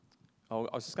I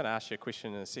was just going to ask you a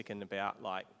question in a second about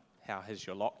like how has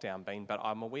your lockdown been, but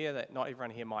I'm aware that not everyone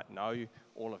here might know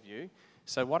all of you.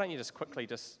 So why don't you just quickly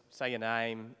just say your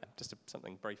name, just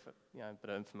something brief, a bit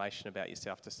of information about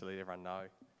yourself, just to let everyone know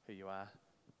who you are.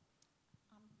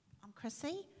 I'm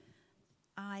Chrissy.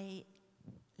 I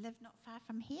live not far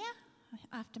from here.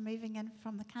 After moving in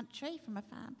from the country, from a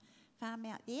farm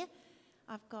out there,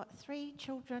 I've got 3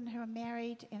 children who are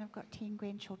married, and I've got 10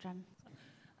 grandchildren.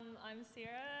 I'm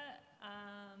Sarah.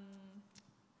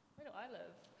 Where do I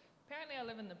live? Apparently I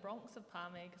live in the Bronx of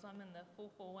Palmy because I'm in the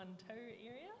 4412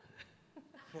 area.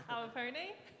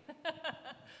 Awapuni.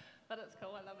 But it's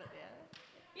cool, I love it there.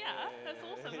 Yeah, that's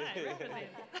awesome,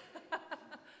 Represent.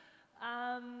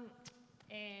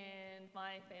 And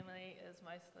my family is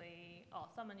mostly,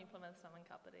 some in New Plymouth, some in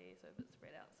Kapiti, so a bit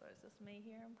spread out. So it's just me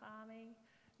here in Palmy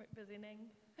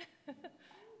representing.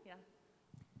 Yeah.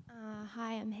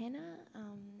 Hi, I'm Hannah,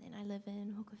 and I live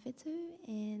in Hokowhitu,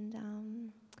 and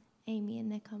Amy and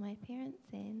Nick are my parents,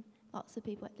 and lots of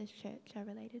people at this church are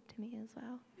related to me as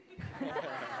well.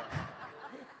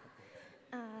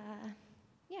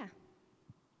 Yeah.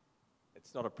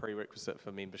 It's not a prerequisite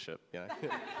for membership,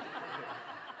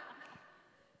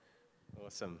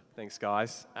 Awesome. Thanks,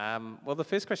 guys. Well, the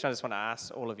first question I just want to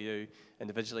ask all of you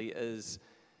individually is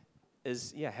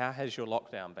how has your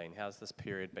lockdown been? How's this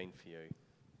period been for you?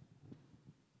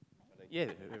 Yeah,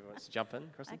 whoever wants to jump in,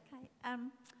 Chrissy? Okay.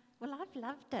 Well, I've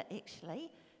loved it,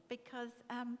 actually, because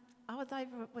I was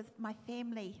over with my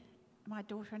family, my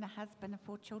daughter and her husband and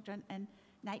 4 children in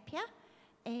Napier,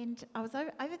 and I was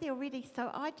over there already,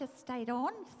 so I just stayed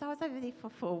on. So I was over there for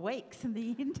 4 weeks in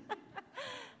the end.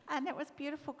 And it was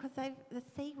beautiful because the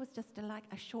sea was just like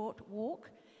a short walk,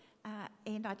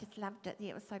 and I just loved it there.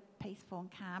 It was so peaceful and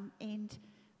calm, and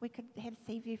we could have a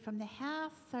sea view from the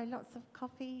house, so lots of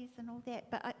coffees and all that.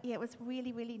 But it was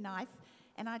really, really nice,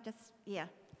 and I just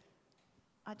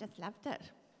loved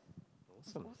it.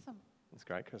 Awesome. Awesome. That's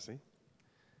great, Chrissy.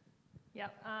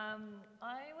 Yep.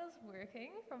 I was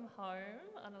working from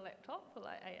home on a laptop for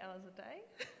like 8 hours a day.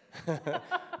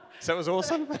 So it was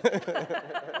awesome?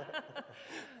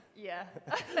 Yeah.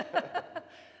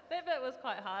 That bit was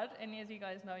quite hard, and as you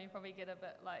guys know, you probably get a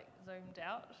bit like zoomed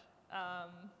out.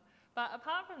 But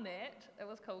apart from that, it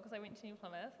was cool because I went to New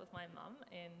Plymouth with my mum,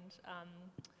 and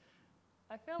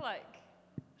I feel like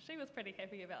she was pretty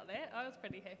happy about that. I was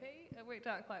pretty happy. It worked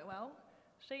out quite well.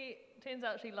 Turns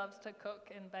out she loves to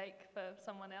cook and bake for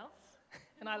someone else,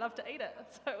 and I love to eat it,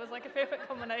 so it was like a perfect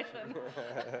combination.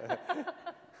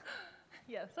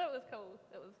 Yeah, so it was cool.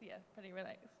 It was, pretty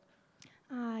relaxed.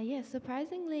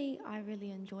 Surprisingly, I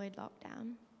really enjoyed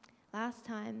lockdown. Last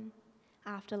time,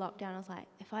 after lockdown, I was like,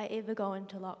 if I ever go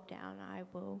into lockdown, I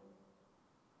will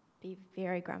be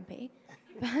very grumpy.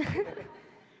 But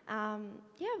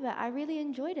I really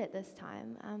enjoyed it this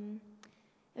time.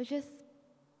 It was just,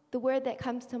 the word that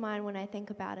comes to mind when I think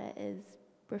about it is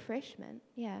refreshment,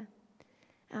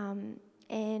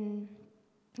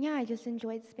 I just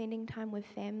enjoyed spending time with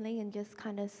family and just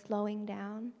kind of slowing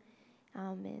down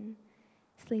and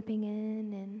sleeping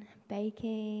in and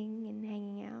baking and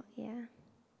hanging out,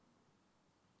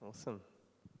 Awesome.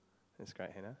 That's great,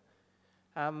 Hannah.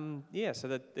 So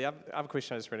the other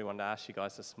question I just really wanted to ask you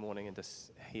guys this morning and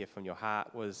just hear from your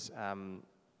heart was,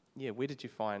 where did you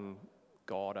find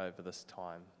God over this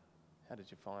time? How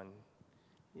did you find,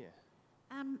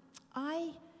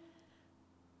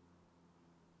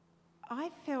 I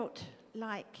felt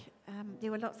like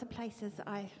there were lots of places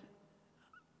I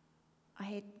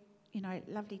had,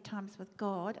 lovely times with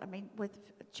God. I mean,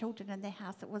 with children in the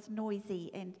house, it was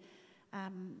noisy, and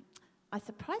I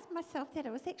surprised myself that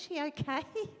it was actually okay.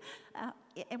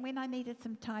 And when I needed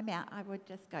some time out, I would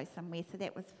just go somewhere, so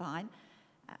that was fine.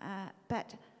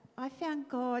 But I found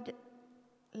God,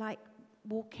 like,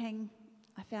 walking.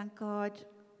 I found God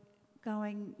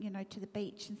going, to the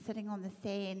beach and sitting on the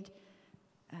sand,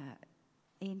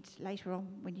 and later on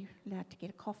when you're allowed to get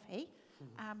a coffee.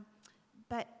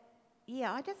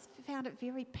 I just found it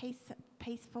very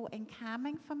peaceful and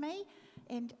calming for me.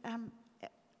 And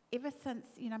ever since,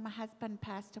 my husband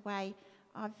passed away,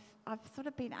 I've sort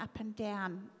of been up and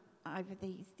down over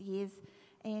these years,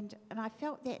 and I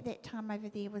felt that time over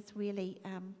there was really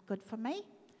good for me.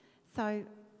 So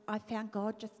I found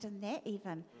God just in that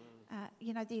even.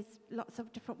 There's lots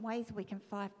of different ways we can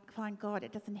find God.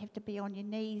 It doesn't have to be on your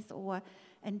knees or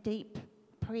in deep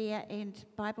prayer and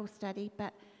Bible study,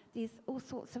 but there's all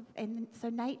sorts of, and so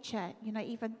nature,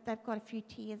 even they've got a few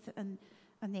tiers in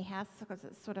their house because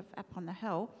it's sort of up on the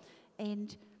hill,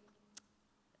 and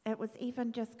it was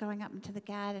even just going up into the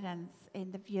gardens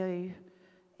and the view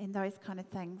and those kind of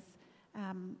things.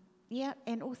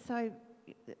 And also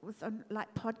it was on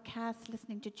like podcasts,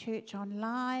 listening to church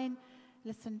online,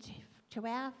 listen to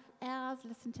ours,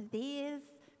 listen to theirs,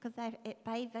 because they're at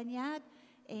Bay Vineyard,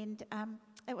 and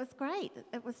it was great.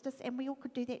 It was just, and we all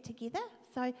could do that together.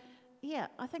 So, yeah,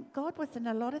 I think God was in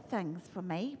a lot of things for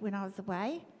me when I was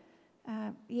away.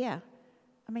 Yeah.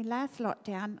 I mean, last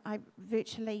lockdown, I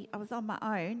was on my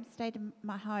own, stayed in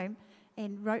my home,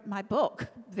 and wrote my book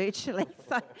virtually.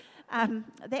 So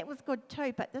that was good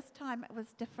too. But this time it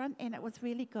was different, and it was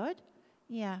really good.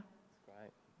 Yeah. That's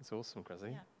great. It's awesome,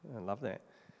 Chrissy. Yeah. I love that.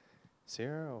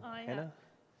 Sarah or Hannah?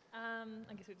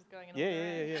 I guess we're just going in Yeah,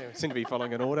 order. yeah. Seem to be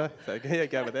following an order. So yeah,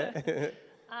 go with that.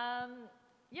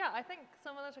 Yeah, I think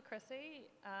similar to Chrissy.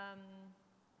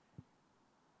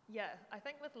 Yeah, I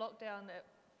think with lockdown,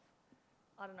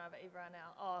 I don't know about everyone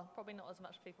now. Oh, probably not as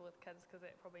much people with kids because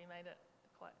it probably made it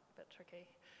quite a bit tricky.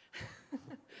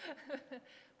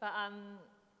 But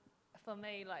for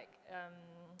me,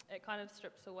 it kind of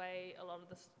strips away a lot of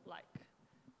this,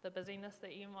 the busyness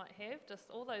that you might have, just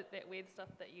all that weird stuff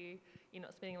that you're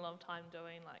not spending a lot of time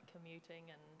doing, like commuting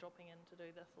and dropping in to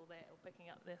do this or that, or picking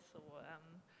up this, or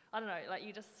I don't know,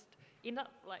 you just end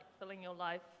up filling your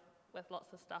life with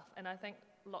lots of stuff. And I think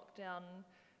lockdown,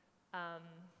 I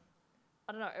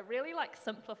don't know, it really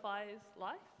simplifies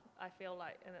life, I feel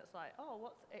like, and it's oh,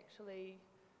 what's actually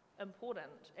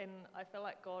important? And I feel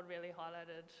like God really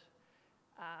highlighted,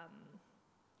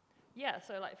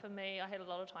 so for me, I had a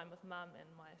lot of time with Mum and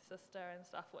my sister and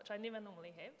stuff, which I never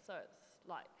normally have, so it's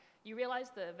you realise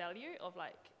the value of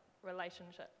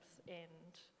relationships,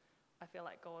 and I feel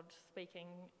like God speaking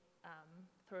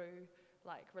through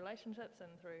relationships and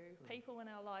through people in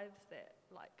our lives that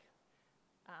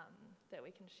that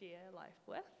we can share life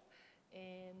with.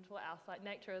 And what else?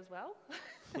 Nature as well.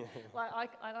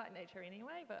 I like nature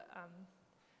anyway, but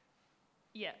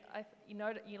yeah, you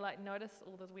notice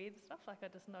all this weird stuff. I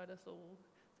just notice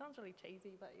sounds really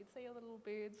cheesy, but you'd see all the little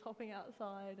birds hopping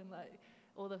outside and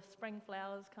all the spring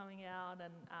flowers coming out,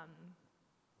 and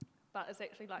but it's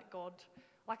actually God.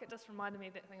 It just reminded me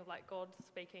of that thing of God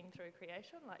speaking through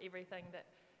creation. Everything that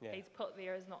He's put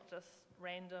there is not just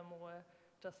random or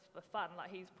just for fun.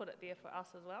 He's put it there for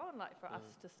us as well, and for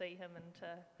us to see Him and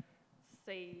to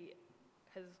see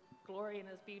His glory and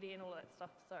His beauty and all that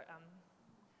stuff. So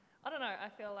I don't know. I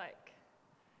feel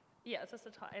it's just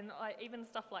a time, and even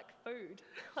stuff like food,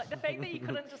 the fact that you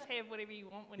couldn't just have whatever you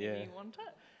want whenever you want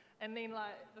it, and then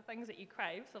the things that you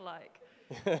crave. So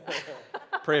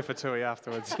prayer for Tui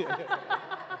afterwards.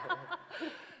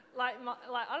 I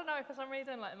don't know, for some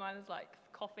reason mine is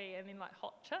coffee and then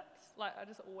hot chips. I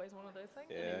just always wanted those things.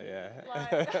 Yeah.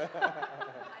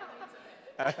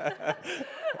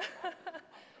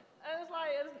 And it's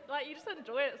you just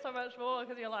enjoy it so much more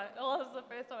because you're oh, this is the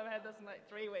first time I've had this in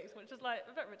 3 weeks, which is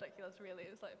a bit ridiculous really.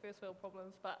 It's first world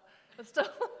problems, but it still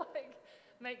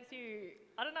makes you,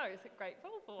 I don't know,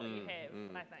 grateful for what you have,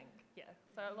 I think. Yeah.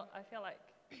 So I feel I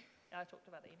talked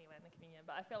about it anyway in the communion,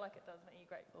 but I feel it does make you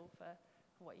grateful for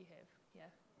what you have. Yeah.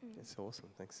 That's awesome.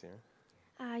 Thanks, Sarah.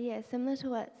 Yeah, similar to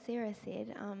what Sarah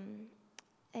said,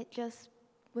 it just,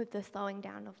 with the slowing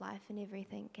down of life and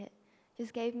everything, it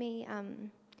just gave me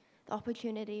the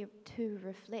opportunity to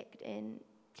reflect and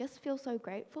just feel so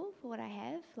grateful for what I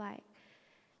have,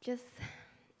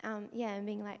 and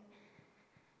being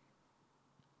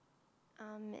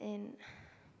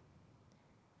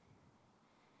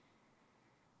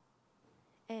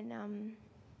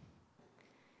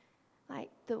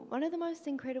one of the most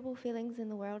incredible feelings in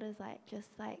the world is just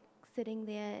sitting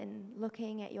there and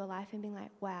looking at your life and being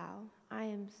wow, I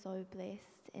am so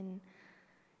blessed, and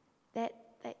that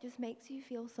just makes you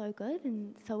feel so good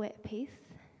and so at peace.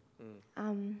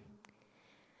 And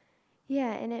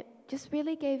it just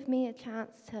really gave me a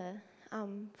chance to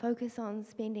focus on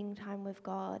spending time with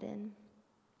God, and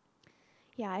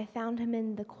I found Him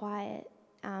in the quiet,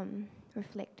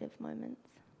 reflective moments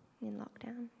in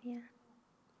lockdown. Yeah.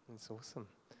 That's awesome.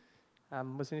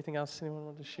 Was there anything else anyone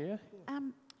wanted to share?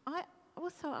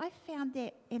 I found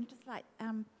that, and just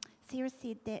Sarah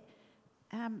said, that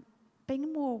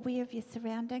being more aware of your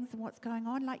surroundings and what's going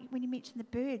on, when you mentioned the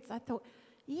birds, I thought,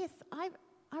 yes, I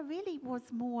really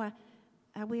was more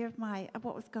aware of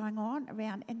what was going on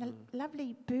around, and the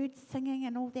lovely birds singing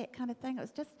and all that kind of thing. It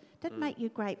was did make you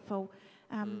grateful.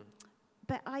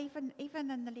 But even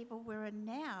in the level we're in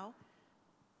now,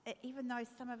 even though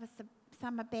some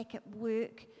are back at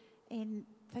work and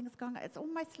things going on, it's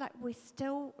almost like we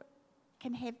still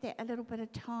can have that a little bit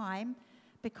of time,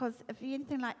 because if you're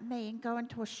anything like me and go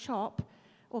into a shop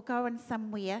or go in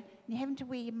somewhere and you're having to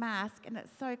wear your mask and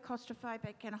it's so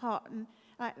claustrophobic and hot, and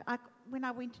When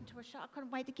I went into a shop, I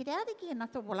couldn't wait to get out again. I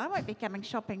thought, well, I won't be coming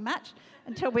shopping much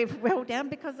until we've rolled down,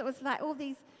 because it was like all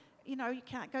these, you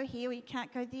can't go here or you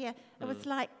can't go there. It was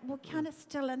like, we're kind of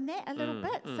still in that a little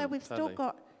bit, so we've still totally.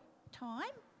 got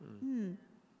time.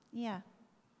 Yeah.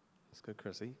 That's good,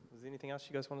 Chrissy. Was there anything else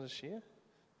you guys wanted to share?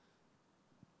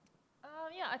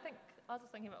 Yeah, I think I was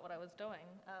just thinking about what I was doing.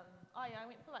 I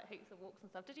went for like heaps of walks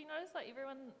and stuff. Did you notice like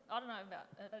everyone, I don't know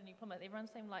about New Plymouth, everyone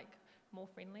seemed like more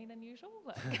friendly than usual?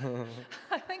 Like,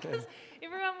 I think 'cause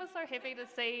everyone was so happy to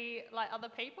see like other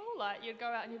people. Like you'd go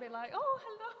out and you'd be like, oh,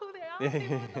 hello, there are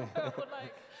people in the world.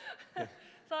 Like,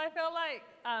 so I felt like,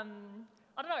 I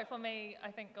don't know, for me, I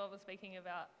think God was speaking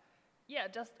about,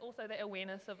 just also the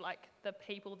awareness of like the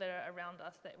people that are around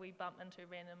us that we bump into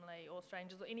randomly, or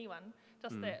strangers, or anyone,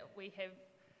 just that we have,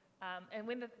 and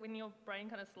when your brain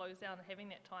kind of slows down and having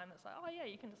that time, it's like, oh yeah,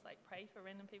 you can just like pray for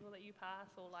random people that you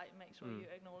pass, or like make sure you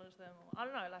acknowledge them, or I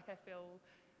don't know, like I feel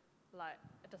like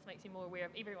it just makes you more aware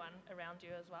of everyone around you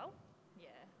as well.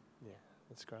 Yeah,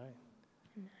 that's great.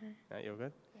 No, you're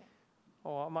good? Yeah.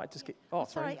 Oh, I might just get...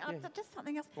 Sorry, yeah. just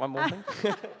something else. One more thing?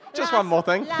 Just one more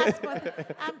thing. Last one.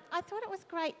 I thought it was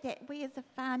great that we as a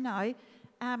whānau,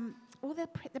 all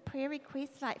the prayer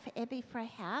requests, like for Abby for a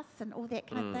house and all that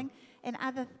kind of thing, and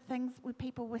other things where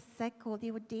people were sick or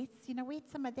there were deaths, we had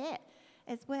some of that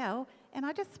as well. And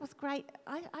I just was great.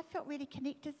 I felt really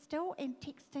connected still, and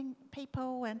texting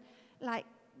people, and like,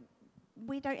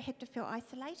 we don't have to feel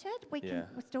isolated. We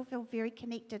still feel very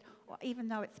connected, even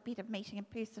though it's better meeting in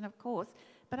person, of course.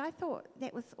 But I thought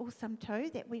that was awesome too,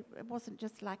 that it wasn't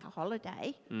just like a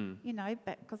holiday,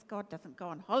 but because God doesn't go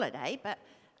on holiday. But,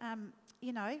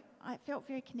 I felt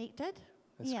very connected.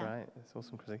 That's great. That's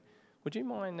awesome, Chrissy. Would you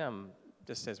mind,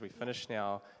 just as we finish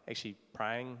now, actually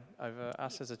praying over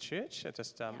us as a church?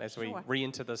 As we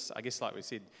re-enter this, I guess like we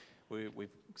said, we've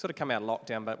sort of come out of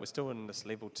lockdown, but we're still in this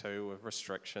level 2 of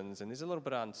restrictions, and there's a little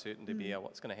bit of uncertainty about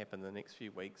what's going to happen in the next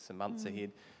few weeks and months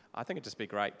ahead. I think it'd just be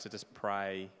great to just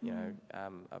pray,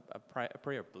 a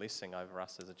prayer of blessing over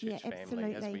us as a church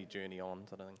family as we journey on,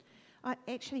 sort of thing. I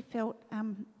actually felt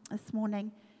this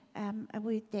morning a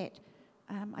word that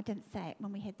I didn't say it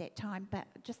when we had that time, but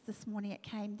just this morning it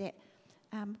came that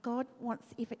God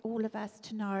wants all of us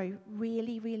to know,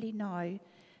 really, really know,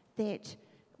 that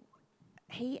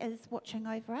He is watching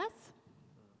over us,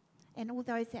 and all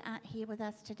those that aren't here with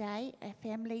us today, our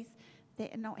families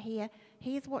that are not here,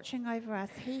 He is watching over us.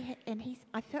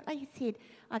 I felt like He said,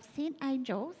 I've sent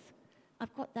angels,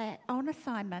 I've got that on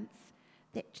assignments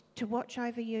to watch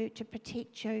over you, to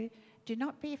protect you. Do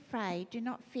not be afraid, do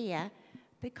not fear,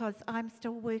 because I'm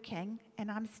still working and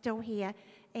I'm still here.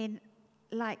 And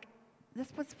like,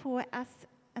 this was for us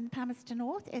in Palmerston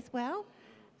North as well.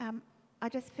 I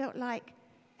just felt like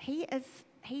He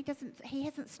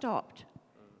hasn't stopped.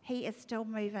 He is still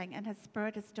moving, and His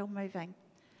Spirit is still moving.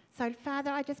 So, Father,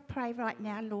 I just pray right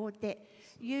now, Lord, that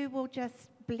You will just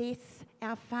bless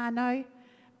our whānau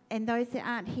and those that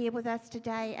aren't here with us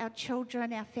today, our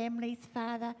children, our families,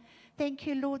 Father. Thank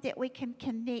You, Lord, that we can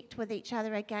connect with each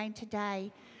other again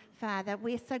today, Father.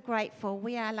 We're so grateful.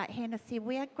 We are, like Hannah said,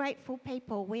 we are grateful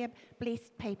people. We are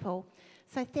blessed people.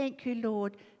 So thank You,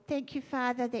 Lord. Thank You,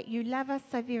 Father, that You love us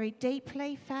so very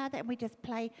deeply, Father, and we just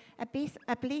pray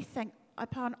a blessing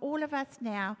upon all of us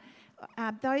now.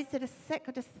 Those that are sick,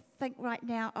 I just think right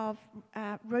now of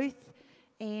Ruth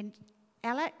and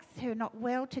Alex, who are not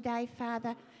well today,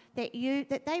 Father, that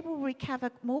they will recover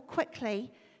more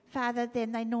quickly, Father,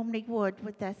 than they normally would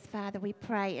with this, Father. We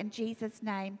pray in Jesus'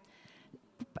 name.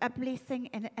 A blessing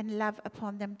and love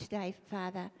upon them today,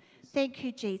 Father. Thank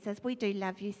You, Jesus. We do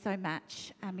love You so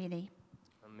much. Amen.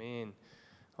 Amen.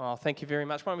 Oh, thank you very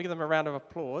much. Why don't we give them a round of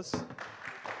applause?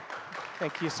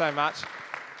 Thank you so much.